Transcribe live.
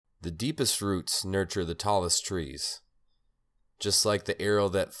The deepest roots nurture the tallest trees. Just like the arrow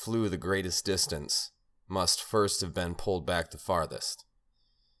that flew the greatest distance must first have been pulled back the farthest.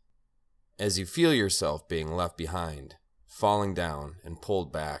 As you feel yourself being left behind, falling down and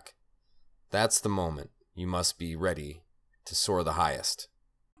pulled back, that's the moment you must be ready to soar the highest.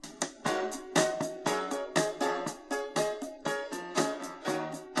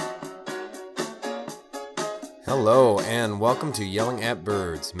 Hello and welcome to Yelling at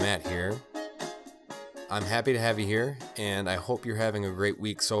Birds. Matt here. I'm happy to have you here, and I hope you're having a great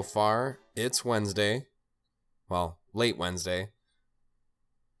week so far. It's Wednesday. Well, late Wednesday.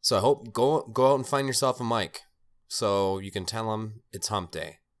 So I hope go out and find yourself a mic so you can tell them it's hump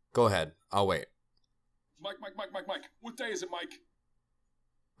day. Go ahead. I'll wait. Mike. What day is it, Mike?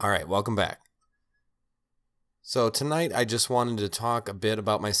 All right, welcome back. So tonight I just wanted to talk a bit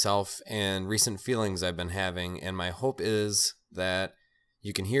about myself and recent feelings I've been having, and my hope is that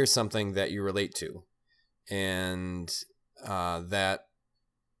you can hear something that you relate to, and that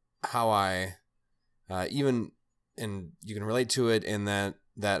how I and you can relate to it, and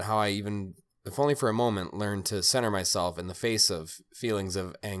that how I even, if only for a moment, learned to center myself in the face of feelings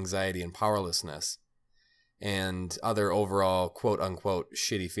of anxiety and powerlessness and other overall quote-unquote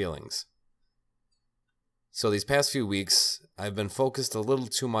shitty feelings. So these past few weeks, I've been focused a little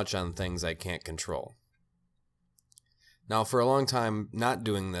too much on things I can't control. Now, for a long time, not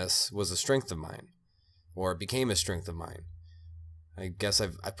doing this was a strength of mine, or became a strength of mine. I guess I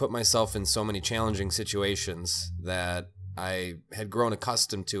put myself in so many challenging situations that I had grown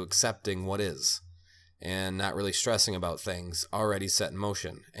accustomed to accepting what is, and not really stressing about things already set in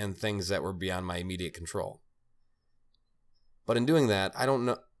motion, and things that were beyond my immediate control. But in doing that, I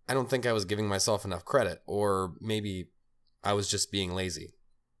don't think I was giving myself enough credit, or maybe I was just being lazy.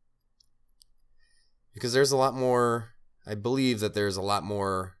 Because there's a lot more, I believe that there's a lot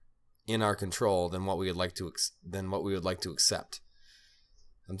more in our control than what we would like to accept.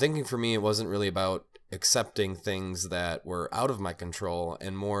 I'm thinking for me it wasn't really about accepting things that were out of my control,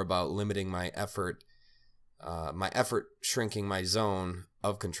 and more about limiting my effort shrinking my zone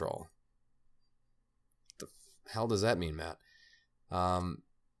of control. The hell does that mean, Matt?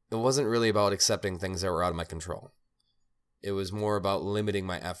 It wasn't really about accepting things that were out of my control. It was more about limiting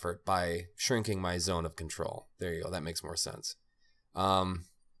my effort by shrinking my zone of control. There you go. That makes more sense.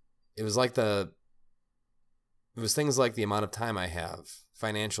 It was things like the amount of time I have,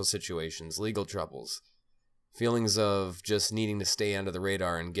 financial situations, legal troubles, feelings of just needing to stay under the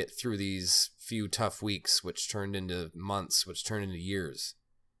radar and get through these few tough weeks, which turned into months, which turned into years.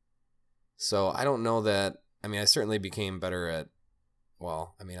 So I don't know that, I certainly became better at,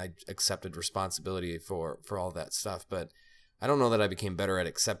 I accepted responsibility for all that stuff, but I don't know that I became better at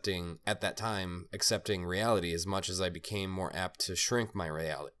accepting reality as much as I became more apt to shrink my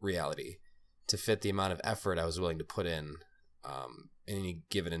reality to fit the amount of effort I was willing to put in any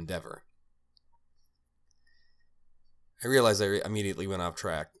given endeavor. I realized I immediately went off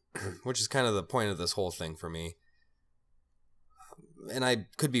track, which is kind of the point of this whole thing for me. And I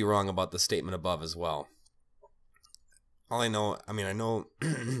could be wrong about the statement above as well. All I know,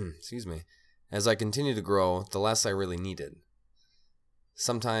 excuse me, as I continue to grow, the less I really needed.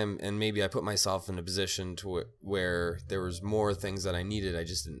 Sometime, and maybe I put myself in a position to where there was more things that I needed I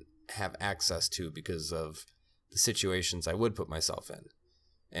just didn't have access to because of the situations I would put myself in,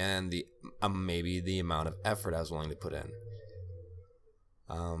 and the maybe the amount of effort I was willing to put in.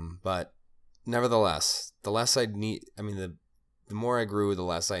 But nevertheless, the less I need, the more I grew, the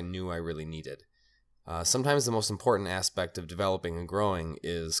less I knew I really needed. Sometimes the most important aspect of developing and growing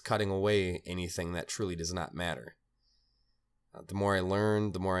is cutting away anything that truly does not matter. The more I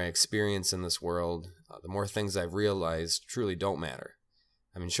learn, the more I experience in this world, the more things I've realized truly don't matter.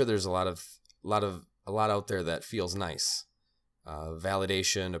 Sure, there's a lot out there that feels nice,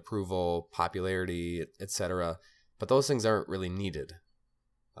 validation, approval, popularity, etc. But those things aren't really needed.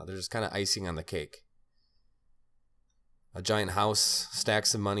 They're just kind of icing on the cake. A giant house,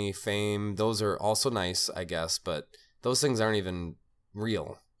 stacks of money, fame, those are also nice, I guess, but those things aren't even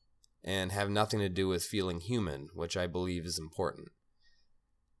real and have nothing to do with feeling human, which I believe is important.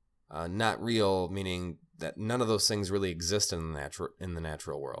 Not real, meaning that none of those things really exist in the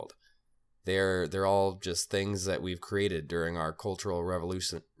natural world. They're all just things that we've created during our cultural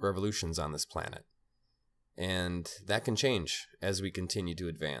revolutions on this planet. And that can change as we continue to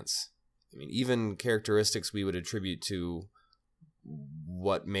advance. Even characteristics we would attribute to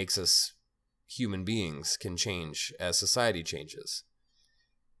what makes us human beings can change as society changes.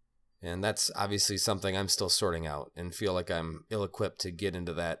 And that's obviously something I'm still sorting out and feel like I'm ill-equipped to get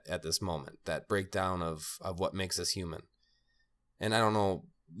into that at this moment, that breakdown of what makes us human. And I don't know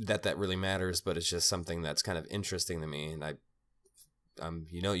that really matters, but it's just something that's kind of interesting to me. And I'm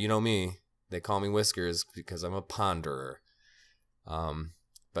you know me. They call me Whiskers because I'm a ponderer.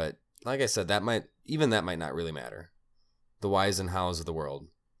 But like I said, that might not really matter. The whys and hows of the world.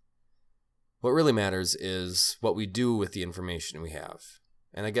 What really matters is what we do with the information we have.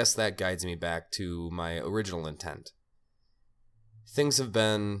 And I guess that guides me back to my original intent. Things have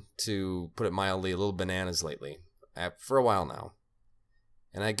been, to put it mildly, a little bananas lately, for a while now.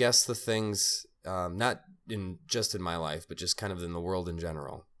 And I guess the things, not just in my life, but just kind of in the world in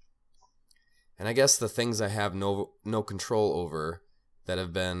general. And I guess the things I have no control over, that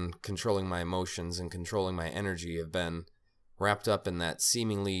have been controlling my emotions and controlling my energy, have been wrapped up in that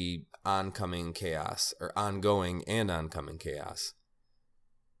seemingly ongoing and oncoming chaos.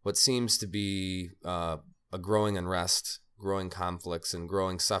 What seems to be a growing unrest, growing conflicts, and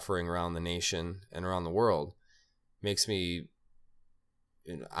growing suffering around the nation and around the world makes me,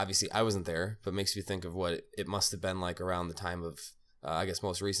 obviously I wasn't there, but makes me think of what it must have been like around the time of, I guess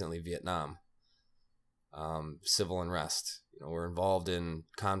most recently, Vietnam. Civil unrest. We're involved in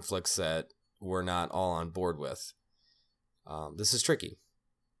conflicts that we're not all on board with. This is tricky.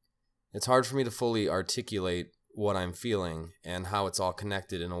 It's hard for me to fully articulate what I'm feeling and how it's all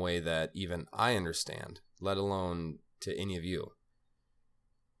connected in a way that even I understand, let alone to any of you.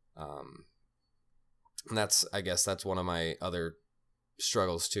 And I guess that's one of my other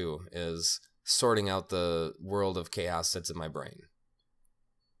struggles too, is sorting out the world of chaos that's in my brain.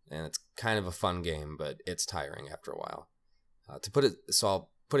 And it's kind of a fun game, but it's tiring after a while.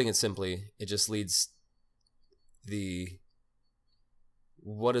 Putting it simply, it just leads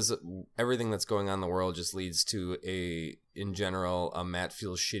everything that's going on in the world just leads to in general, a Matt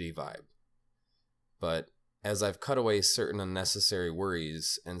feels shitty vibe. But as I've cut away certain unnecessary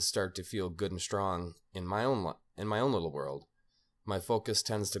worries and start to feel good and strong in my own little world, my focus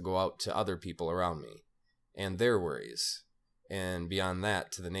tends to go out to other people around me and their worries, and beyond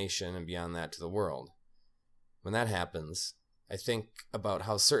that to the nation, and beyond that to the world. When that happens, I think about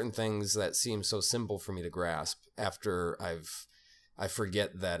how certain things that seem so simple for me to grasp after I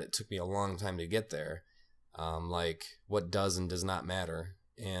forget that it took me a long time to get there, like what does and does not matter,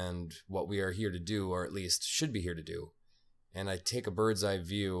 and what we are here to do, or at least should be here to do. And I take a bird's eye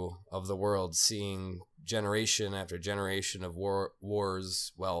view of the world, seeing generation after generation of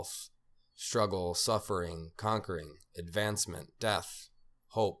wars, wealth, struggle, suffering, conquering, advancement, death,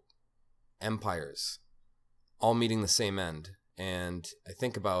 hope, empires, all meeting the same end. And I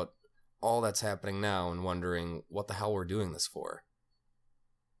think about all that's happening now and wondering what the hell we're doing this for.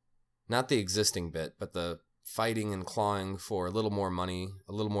 Not the existing bit, but the fighting and clawing for a little more money,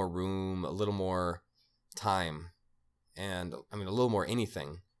 a little more room, a little more time, and a little more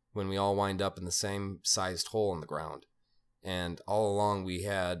anything, when we all wind up in the same sized hole in the ground. And all along we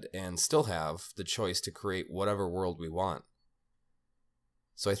had, and still have, the choice to create whatever world we want.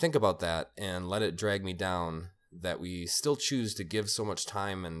 So I think about that and let it drag me down, that we still choose to give so much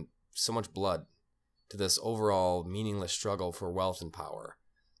time and so much blood to this overall meaningless struggle for wealth and power,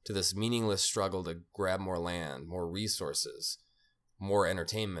 to this meaningless struggle to grab more land, more resources, more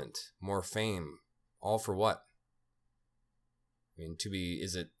entertainment, more fame, all for what?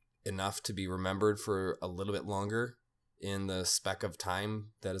 Is it enough to be remembered for a little bit longer in the speck of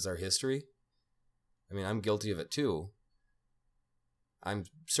time that is our history? I'm guilty of it too. I'm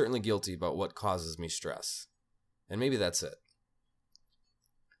certainly guilty about what causes me stress. And maybe that's it.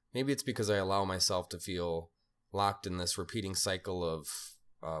 Maybe it's because I allow myself to feel locked in this repeating cycle of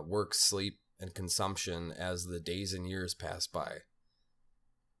work, sleep, and consumption as the days and years pass by.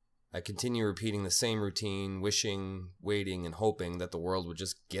 I continue repeating the same routine, wishing, waiting, and hoping that the world would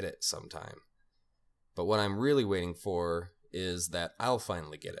just get it sometime. But what I'm really waiting for is that I'll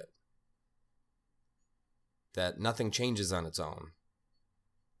finally get it. That nothing changes on its own.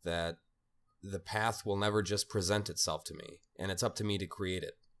 That the path will never just present itself to me, and it's up to me to create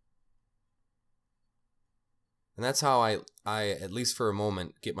it. And that's how I at least for a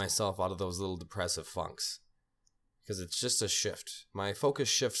moment, get myself out of those little depressive funks. Because it's just a shift. My focus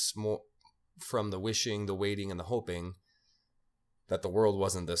shifts more from the wishing, the waiting, and the hoping that the world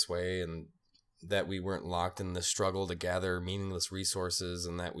wasn't this way, and that we weren't locked in this struggle to gather meaningless resources,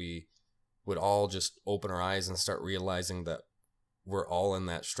 and that we would all just open our eyes and start realizing that we're all in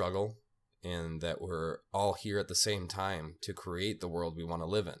that struggle, and that we're all here at the same time to create the world we want to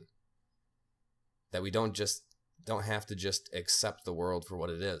live in. That we don't have to just accept the world for what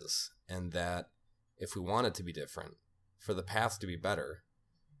it is, and that if we want it to be different, for the path to be better,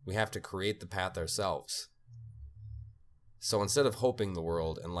 we have to create the path ourselves. So instead of hoping the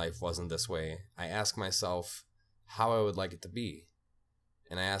world and life wasn't this way, I ask myself how I would like it to be.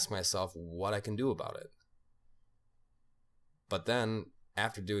 and I ask myself what I can do about it. But then,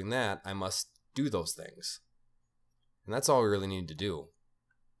 after doing that, I must do those things. And that's all we really need to do.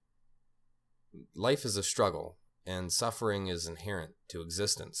 Life is a struggle, and suffering is inherent to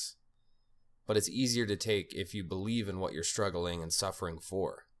existence. But it's easier to take if you believe in what you're struggling and suffering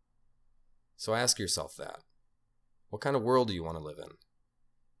for. So ask yourself that. What kind of world do you want to live in?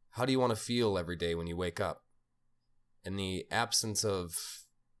 How do you want to feel every day when you wake up? In the absence of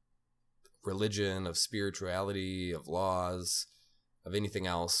religion, of spirituality, of laws, of anything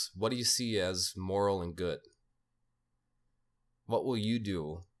else, what do you see as moral and good? What will you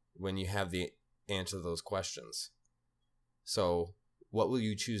do when you have the answer to those questions? So, what will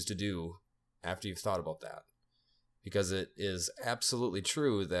you choose to do after you've thought about that? Because it is absolutely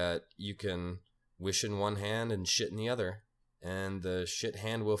true that you can wish in one hand and shit in the other, and the shit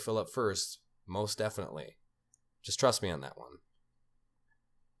hand will fill up first, most definitely. Just trust me on that one.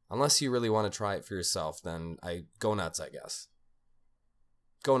 Unless you really want to try it for yourself, then go nuts, I guess.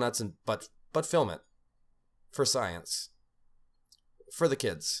 Go nuts, but film it. For science. For the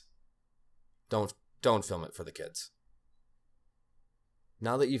kids. Don't film it for the kids.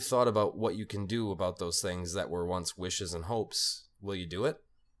 Now that you've thought about what you can do about those things that were once wishes and hopes, will you do it?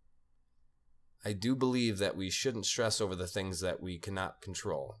 I do believe that we shouldn't stress over the things that we cannot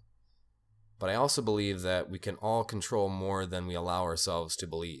control. But I also believe that we can all control more than we allow ourselves to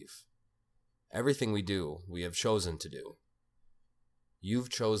believe. Everything we do, we have chosen to do.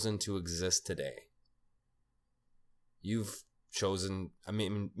 You've chosen to exist today. You've chosen,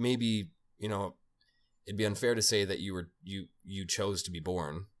 maybe, it'd be unfair to say that you chose to be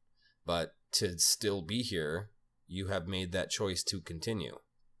born, but to still be here, you have made that choice to continue.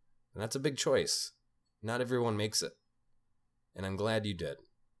 And that's a big choice. Not everyone makes it. And I'm glad you did.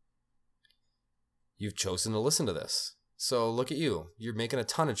 You've chosen to listen to this. So look at you. You're making a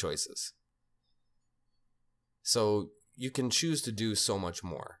ton of choices. So you can choose to do so much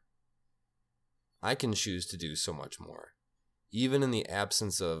more. I can choose to do so much more. Even in the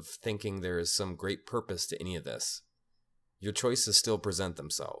absence of thinking there is some great purpose to any of this, your choices still present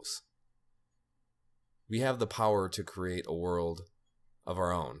themselves. We have the power to create a world of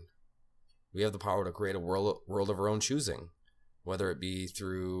our own. We have the power to create a world of our own choosing, whether it be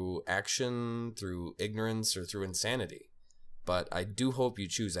through action, through ignorance, or through insanity. But I do hope you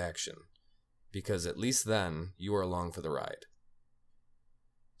choose action, because at least then you are along for the ride.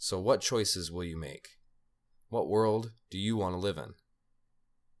 So what choices will you make? What world do you want to live in?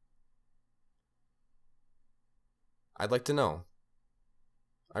 I'd like to know.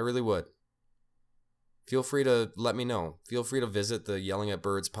 I really would. Feel free to let me know. Feel free to visit the Yelling at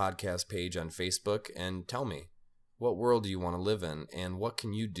Birds podcast page on Facebook and tell me, what world do you want to live in, and what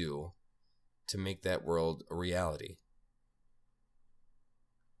can you do to make that world a reality?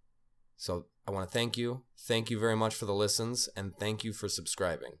 So I want to thank you. Thank you very much for the listens, and thank you for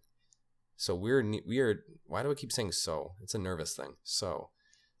subscribing. So we are, why do I keep saying so? It's a nervous thing. So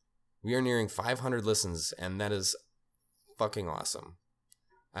we are nearing 500 listens, and that is fucking awesome.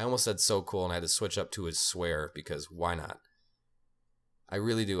 I almost said so cool, and I had to switch up to a swear, because why not? I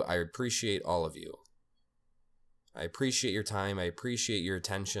really do. I appreciate all of you. I appreciate your time. I appreciate your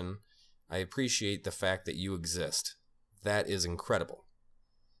attention. I appreciate the fact that you exist. That is incredible.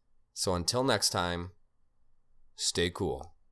 So until next time, stay cool.